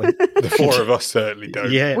valid point. The 4 of us certainly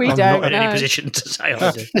don't. Yeah, we I'm don't. not in any position to say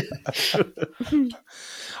I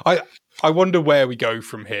do. I wonder where we go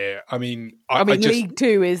from here. I mean, League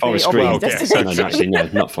 2 is the Forest obvious Green. destination. No, actually, no,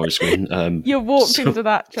 not Forest Green. You walked into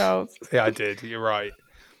that, Charles. Yeah, I did. You're right.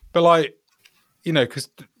 But because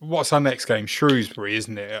what's our next game? Shrewsbury,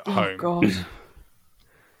 isn't it, at home? God.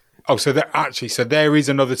 Oh, so there is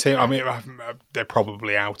another team. I mean, they're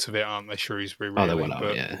probably out of it, aren't they? Shrewsbury, really. Oh, they're well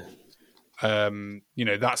out, yeah.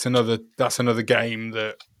 That's another game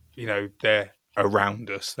that they're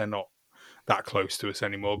around us. They're not that close to us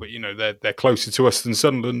anymore, but they're closer to us than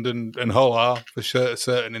Sunderland and Hull are for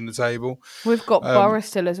certain in the table. We've got Borough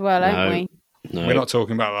still as well, haven't we? No. We're not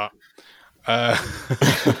talking about that.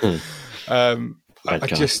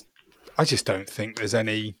 I just don't think there's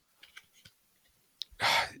any.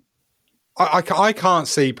 I can't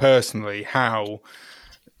see personally how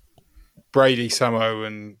Brady,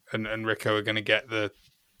 Samo, and Rico are going to get the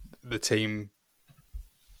team,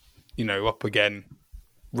 up again,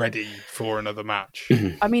 ready for another match.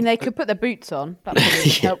 I mean, they could put their boots on. That probably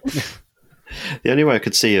would help. The only way I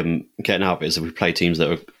could see them getting out of it is if we play teams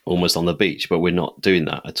that are almost on the beach, but we're not doing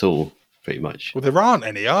that at all, pretty much. Well, there aren't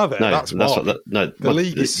any, are there? No, that's why. The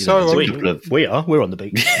league is so... We are. We're on the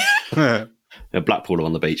beach. Blackpool are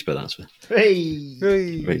on the beach, but that's for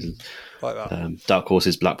reasons. Like that. Dark Horse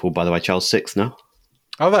is Blackpool, by the way. Charles 6th now.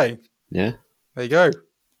 Are they? Yeah. There you go.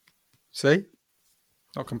 See?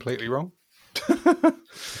 Not completely wrong.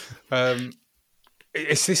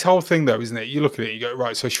 It's this whole thing, though, isn't it? You look at it, you go,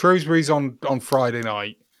 right, so Shrewsbury's on Friday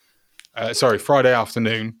night. Friday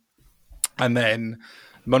afternoon. And then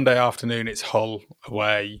Monday afternoon, it's Hull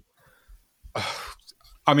away.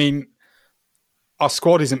 I mean... Our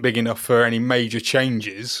squad isn't big enough for any major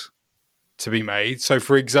changes to be made. So,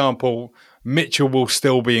 for example, Mitchell will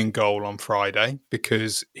still be in goal on Friday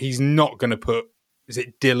because he's not going to put, is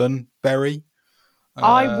it Dylan Berry?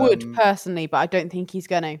 I would personally, but I don't think he's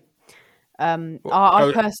going to.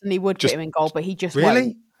 I personally would put him in goal, but he just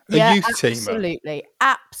really? Won't. A youth teamer?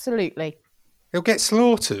 Absolutely. He'll get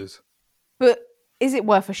slaughtered. But is it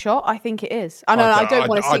worth a shot? I think it is. I don't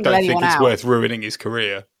want to single anyone out. I don't think it's worth ruining his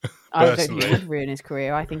career. I don't think it would ruin his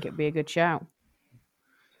career. I think it'd be a good shout.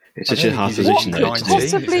 It's such a hard position. What could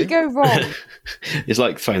possibly go wrong? It's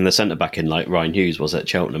like throwing the centre back in like Ryan Hughes was at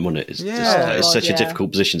Cheltenham, wasn't it? It's such a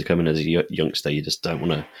difficult position to come in as a youngster. You just don't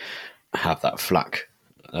want to have that flack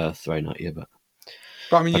thrown at you. But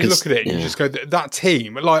I mean, you look at it and you just go, that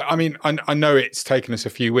team, I know it's taken us a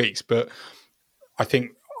few weeks, but I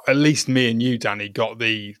think at least me and you, Danny, got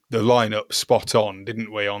the lineup spot on,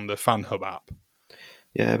 didn't we, on the Fan Hub app?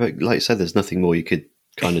 Yeah, but like I said, there's nothing more you could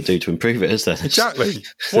kind of do to improve it, is there? Exactly.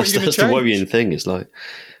 What are you going to change? That's the worrying thing. It's like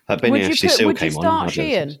that Benny Ashley Seal came on. Would you start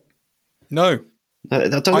Sheehan? No. I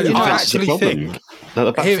actually think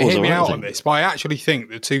hear me out on this, but I actually think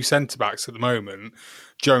the two centre backs at the moment,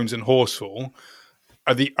 Jones and Horsfall,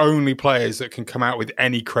 are the only players that can come out with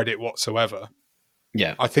any credit whatsoever.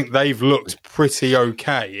 Yeah, I think they've looked pretty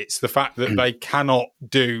okay. It's the fact that they cannot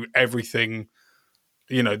do everything.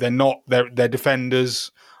 They're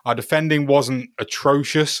defenders. Our defending wasn't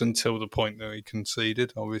atrocious until the point that we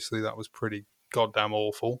conceded. Obviously, that was pretty goddamn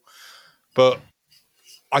awful. But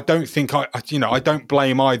I don't think I don't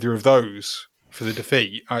blame either of those for the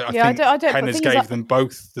defeat. I think Penners gave them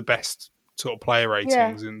both the best sort of player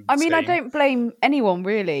ratings. Yeah. I mean, I don't blame anyone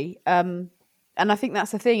really. And I think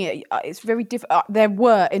that's the thing. It's very different. There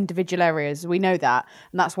were individual areas. We know that.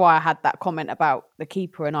 And that's why I had that comment about the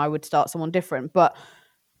keeper and I would start someone different. But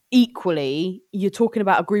equally, you're talking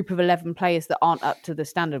about a group of 11 players that aren't up to the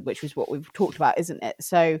standard, which is what we've talked about, isn't it?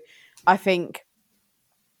 So I think,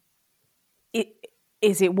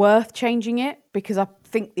 is it worth changing it? Because I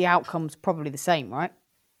think the outcome's probably the same, right?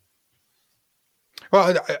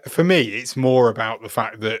 Well, for me, it's more about the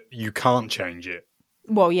fact that you can't change it.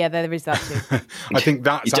 Well, yeah, there is that too. I think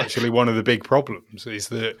that's actually one of the big problems is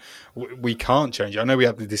that we can't change. I know we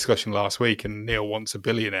had the discussion last week and Neil wants a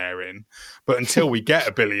billionaire in, but until we get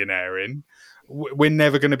a billionaire in, we're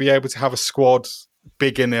never going to be able to have a squad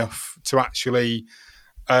big enough to actually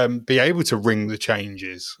be able to ring the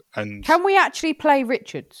changes. And Can we actually play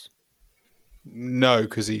Richards? No,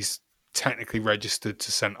 because he's technically registered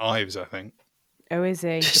to St Ives, I think. Oh, is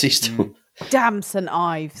he? Is he still? Damn St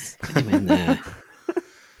Ives. Put him in there.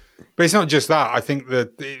 But it's not just that. I think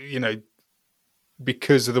that,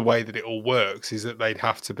 because of the way that it all works, is that they'd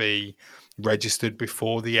have to be registered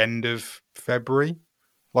before the end of February.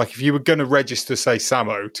 Like if you were going to register, say,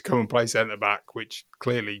 Samo to come and play centre back, which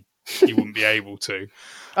clearly he wouldn't be able to.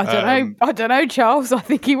 I don't know, Charles. I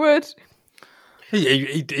think he would.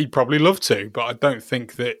 He'd probably love to, but I don't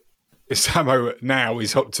think that Samo now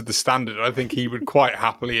is up to the standard. I think he would quite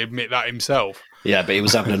happily admit that himself. Yeah, but he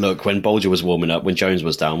was having a look when Bolger was warming up, when Jones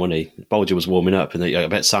was down, wasn't he? Bolger was warming up, and I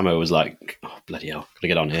bet Samo was like, oh, bloody hell, gotta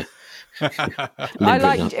get on here.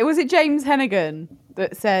 Was it James Hennigan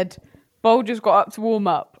that said Bolger's got up to warm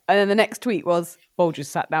up, and then the next tweet was Bolger's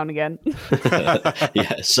sat down again.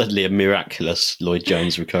 Yeah, suddenly a miraculous Lloyd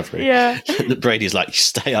Jones recovery. Yeah. Brady's like,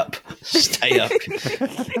 stay up,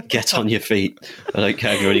 get on your feet. I don't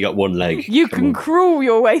care, you've only got one leg. You can crawl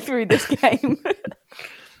your way through this game.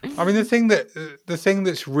 I mean, the thing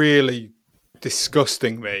that's really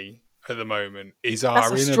disgusting me at the moment is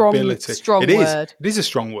our inability. Strong word. It is a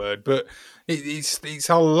strong word, but it's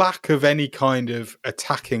our lack of any kind of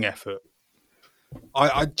attacking effort.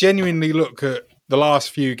 I genuinely look at the last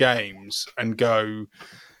few games and go,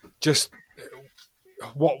 just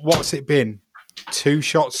what's it been? 2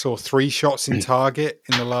 shots or 3 shots in target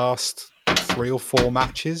in the last 3 or 4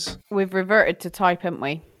 matches? We've reverted to type, haven't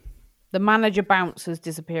we? The manager bounce has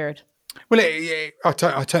disappeared. Well, I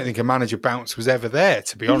don't think a manager bounce was ever there,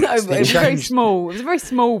 to be honest. No, but it was very small. It was a very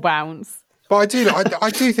small bounce. But I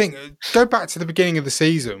do think, go back to the beginning of the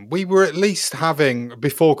season, we were at least having,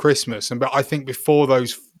 before Christmas, but I think before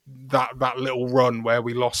that little run where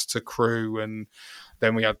we lost to Crewe and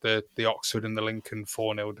then we had the Oxford and the Lincoln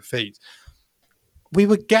 4-0 defeat, we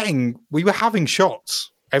were having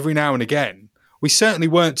shots every now and again. We certainly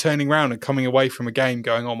weren't turning around and coming away from a game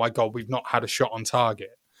going, oh my God, we've not had a shot on target.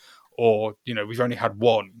 Or, we've only had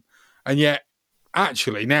one. And yet,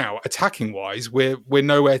 actually now, attacking wise, we're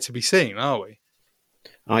nowhere to be seen, are we?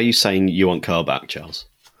 Are you saying you want Carl back, Charles?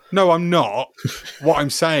 No, I'm not. What I'm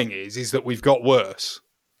saying is that we've got worse.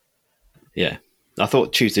 Yeah. I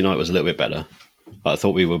thought Tuesday night was a little bit better. I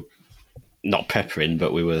thought we were not peppering,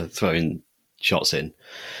 but we were throwing shots in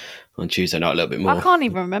on Tuesday night a little bit more. I can't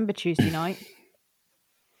even remember Tuesday night.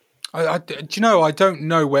 Do you know, I don't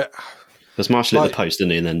know where... Because Marshall hit the post,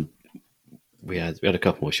 didn't he? And then we had a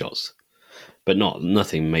couple more shots. But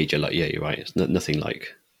nothing major. Like, yeah, you're right. It's nothing like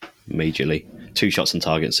majorly. 2 shots on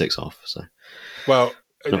target, 6 off. So, well,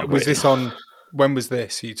 was this on... When was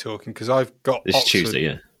this, are you talking? Because I've got... This Oxford, Tuesday,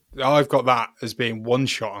 yeah. I've got that as being 1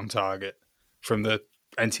 shot on target from the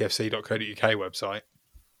ntfc.co.uk website.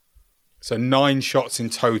 So 9 shots in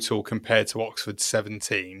total compared to Oxford's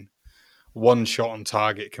 17. 1 shot on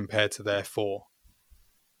target compared to their 4.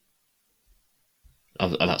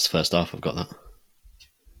 Oh, that's the first half. I've got that.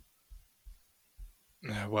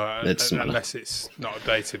 Well, unless it's not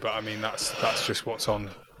updated, but I mean that's just what's on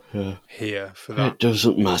here for that. It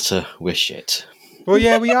doesn't matter. We're shit. Well,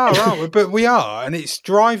 yeah, we are, aren't we? But we are, and it's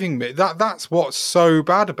driving me. That's what's so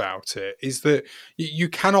bad about it is that you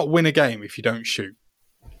cannot win a game if you don't shoot.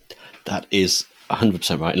 That is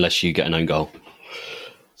 100% right, unless you get an own goal.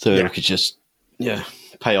 So we could just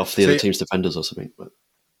pay off the other team's defenders or something. But.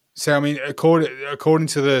 So I mean, according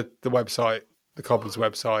to the website, the Cobblers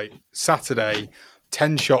website, Saturday,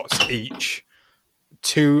 10 shots each,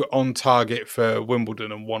 2 on target for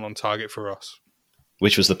Wimbledon and 1 on target for us.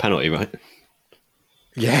 Which was the penalty, right?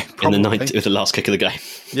 Yeah, probably. In the 90th, with the last kick of the game.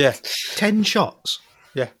 Yeah. 10 shots?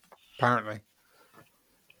 Yeah, apparently.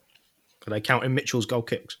 Are they counting Mitchell's goal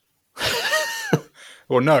kicks?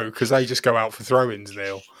 Well, no, because they just go out for throw-ins,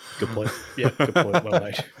 Neil. Good point. Yeah, good point. Well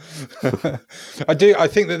made. I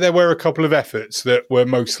think that there were a couple of efforts that were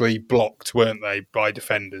mostly blocked, weren't they, by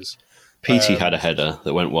defenders? PT had a header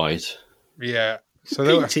that went wide. Yeah. So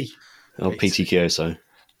PT. PT Kyoso.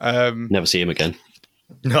 Never see him again.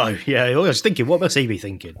 No, yeah. I was thinking, what must he be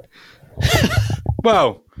thinking?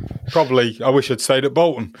 Well, probably, I wish I'd stayed at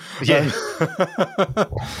Bolton. Yeah.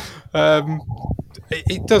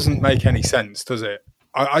 It doesn't make any sense, does it?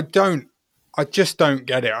 I just don't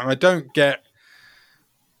get it. And I don't get...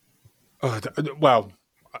 well,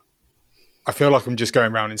 I feel like I'm just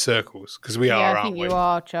going round in circles, because we are, I think aren't we? you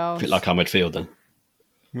are, Charles. A bit like our midfield, then.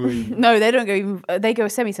 No, they don't go even. They go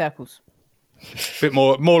semicircles. Bit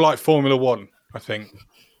more like Formula One, I think.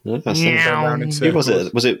 No, that's who was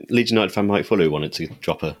it? Was it Leeds United fan Mike Fuller who wanted to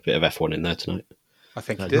drop a bit of F1 in there tonight? I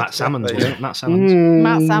think he did. Matt Salmons, wasn't it? Matt Salmons.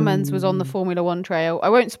 Matt Salmons was on the Formula One trail. I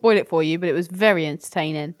won't spoil it for you, but it was very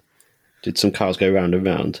entertaining. Did some cars go round and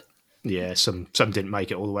round? Yeah, some didn't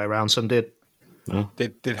make it all the way around. Some did. Oh.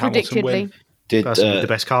 Did Hamilton win? Did the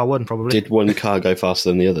best car won? Probably. Did one car go faster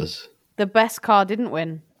than the others? The best car didn't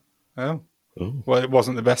win. Oh. Well, it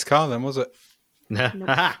wasn't the best car then, was it?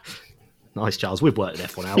 Nice, Charles. We've worked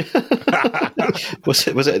F1 out.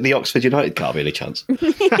 Was it the Oxford United car, by any chance?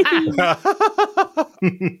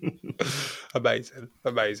 Amazing.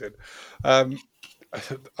 I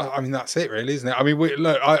mean, that's it, really, isn't it? I mean,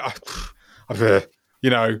 look,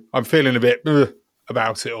 I'm feeling a bit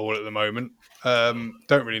about it all at the moment.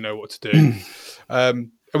 Don't really know what to do. Are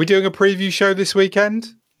we doing a preview show this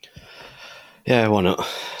weekend? Yeah, why not?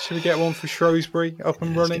 Should we get one for Shrewsbury up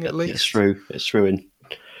and running at least? It's Shrew in.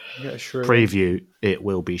 Preview, it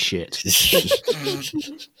will be shit.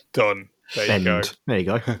 Done. There you go. There you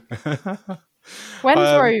go. When's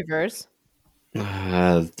Rovers?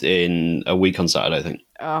 In a week on Saturday, I think.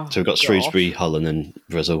 Oh, so we've got Shrewsbury, Hull, and then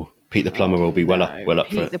Bristol. Pete the Plumber will be well up for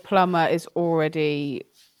Pete it. the Plumber is already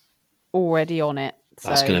on it. So.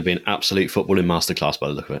 That's going to be an absolute footballing masterclass by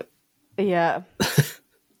the look of it. Yeah.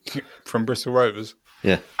 From Bristol Rovers.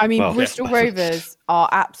 Yeah. I mean, Bristol Rovers are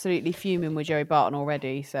absolutely fuming with Joey Barton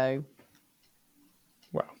already. So.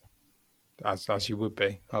 Well, as you would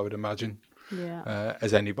be, I would imagine. Yeah.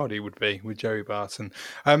 As anybody would be with Joey Barton.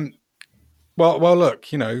 Well, look,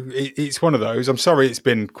 it's one of those. I'm sorry it's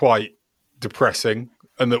been quite depressing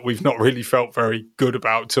and that we've not really felt very good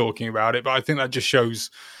about talking about it, but I think that just shows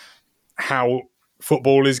how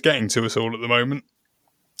football is getting to us all at the moment.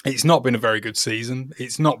 It's not been a very good season.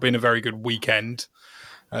 It's not been a very good weekend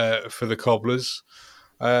for the Cobblers.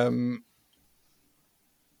 Well,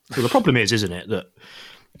 the problem is, isn't it, that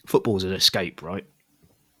football's an escape, right?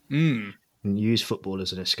 Mm. And you use football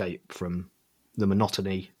as an escape from the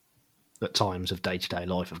monotony at times of day-to-day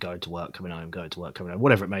life of going to work, coming home,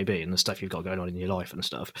 whatever it may be, and the stuff you've got going on in your life and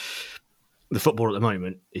stuff. The football at the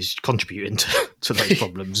moment is contributing to those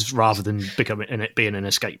problems rather than being an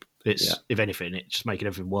escape. It's, if anything, it's just making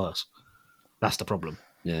everything worse. That's the problem.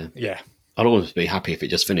 Yeah. Yeah. I'd almost be happy if it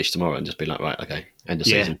just finished tomorrow and just be like, right, okay, end of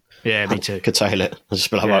season. Yeah, me too. Curtail it. I'll just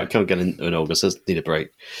be like, right, can't get in August. Just need a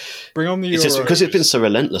break. Bring on the Euros. It's just because it's been so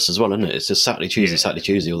relentless as well, isn't it? It's just Saturday,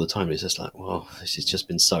 Tuesday all the time. It's just like, well, this has just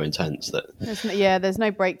been so intense that. There's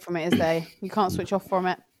no break from it, is there? You can't switch off from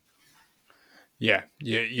it. Yeah,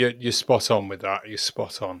 you're spot on with that. You're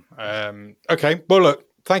spot on. Okay, well, look,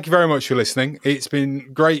 thank you very much for listening. It's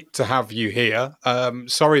been great to have you here.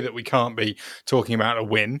 Sorry that we can't be talking about a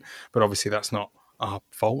win, but obviously that's not our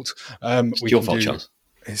fault. It's your fault, Charles.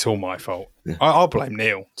 It's all my fault. Yeah. I'll blame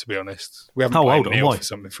Neil, to be honest. We haven't blamed Neil for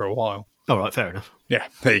something for a while. All right, fair enough. Yeah,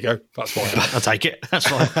 there you go. That's why. I'll take it. That's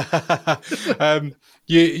fine.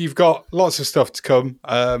 You've got lots of stuff to come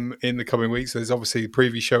in the coming weeks. There's obviously the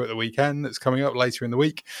preview show at the weekend that's coming up later in the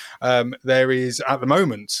week. There is, at the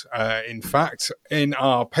moment, in fact, in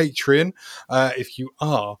our Patreon, if you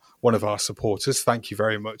are one of our supporters, thank you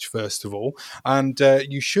very much, first of all. And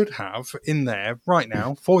you should have in there right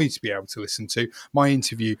now, for you to be able to listen to, my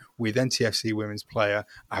interview with NTFC women's player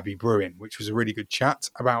Abby Bruin, which was a really good chat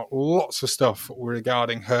about lots of stuff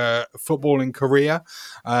regarding her footballing career,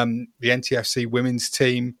 the NTFC women's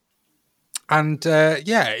team. And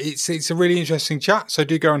it's a really interesting chat. So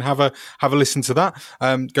do go and have a listen to that.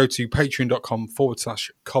 Go to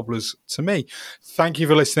patreon.com/cobblers to me. Thank you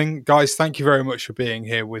for listening, guys. Thank you very much for being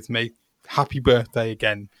here with me. Happy birthday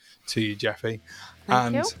again to you, Jeffy.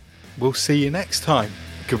 Thank you. We'll see you next time.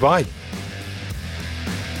 Goodbye.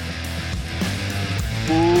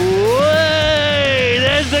 Way!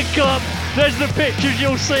 There's the cup. There's the pictures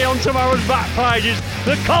you'll see on tomorrow's back pages.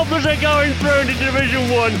 The Cobblers are going through into Division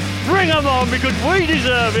 1. Bring them on because we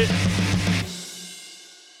deserve it.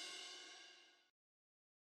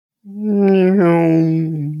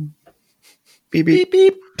 Beep, beep,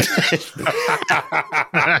 beep.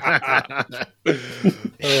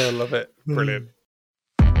 Oh, I love it. Brilliant.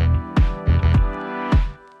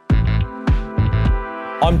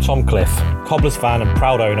 I'm Tom Cliff, Cobblers fan and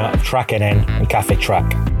proud owner of Track NN and Cafe Track.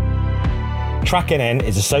 Track NN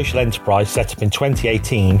is a social enterprise set up in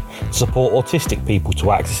 2018 to support autistic people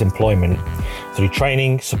to access employment through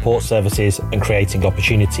training, support services and creating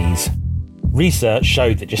opportunities. Research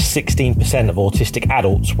showed that just 16% of autistic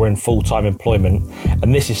adults were in full-time employment,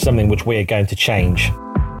 and this is something which we are going to change.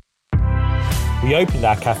 We opened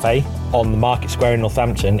our cafe on the Market Square in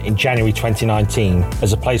Northampton in January 2019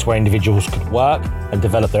 as a place where individuals could work and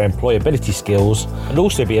develop their employability skills, and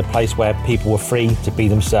also be a place where people were free to be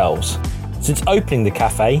themselves. Since opening the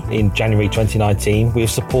cafe in January 2019, we have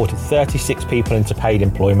supported 36 people into paid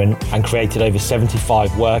employment and created over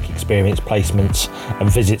 75 work experience placements and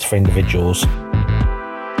visits for individuals.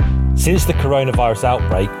 Since the coronavirus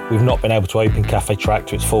outbreak, we've not been able to open Cafe Track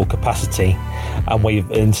to its full capacity, and we've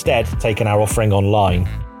instead taken our offering online.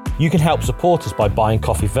 You can help support us by buying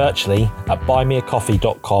coffee virtually at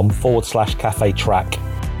buymeacoffee.com/Cafe Track.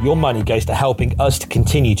 Your money goes to helping us to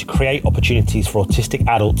continue to create opportunities for autistic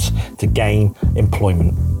adults to gain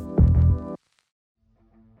employment.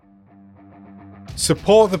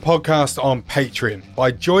 Support the podcast on Patreon by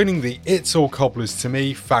joining the It's All Cobblers to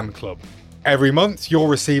Me fan club. Every month you'll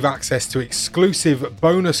receive access to exclusive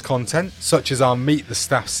bonus content such as our Meet the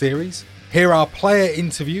Staff series, hear our player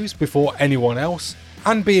interviews before anyone else,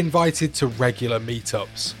 and be invited to regular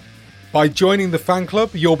meetups. By joining the fan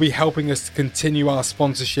club, you'll be helping us to continue our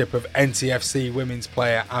sponsorship of NTFC women's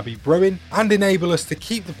player Abby Bruin and enable us to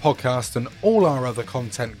keep the podcast and all our other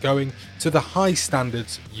content going to the high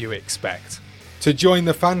standards you expect. To join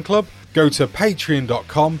the fan club, go to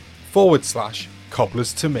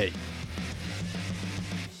patreon.com/cobblers to me.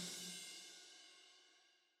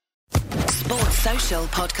 Sports Social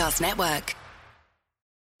Podcast Network.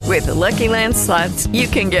 With the Lucky Land Slots, you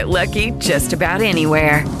can get lucky just about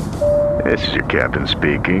anywhere. This is your captain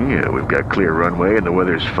speaking. We've got clear runway and the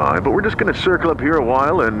weather's fine, but we're just going to circle up here a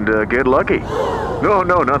while and get lucky. No,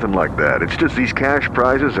 nothing like that. It's just these cash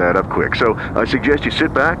prizes add up quick. So I suggest you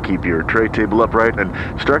sit back, keep your tray table upright, and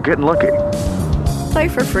start getting lucky. Play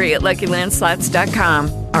for free at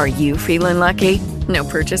LuckyLandSlots.com. Are you feeling lucky? No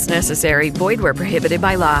purchase necessary. Void where prohibited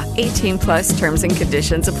by law. 18+ terms and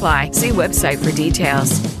conditions apply. See website for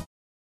details.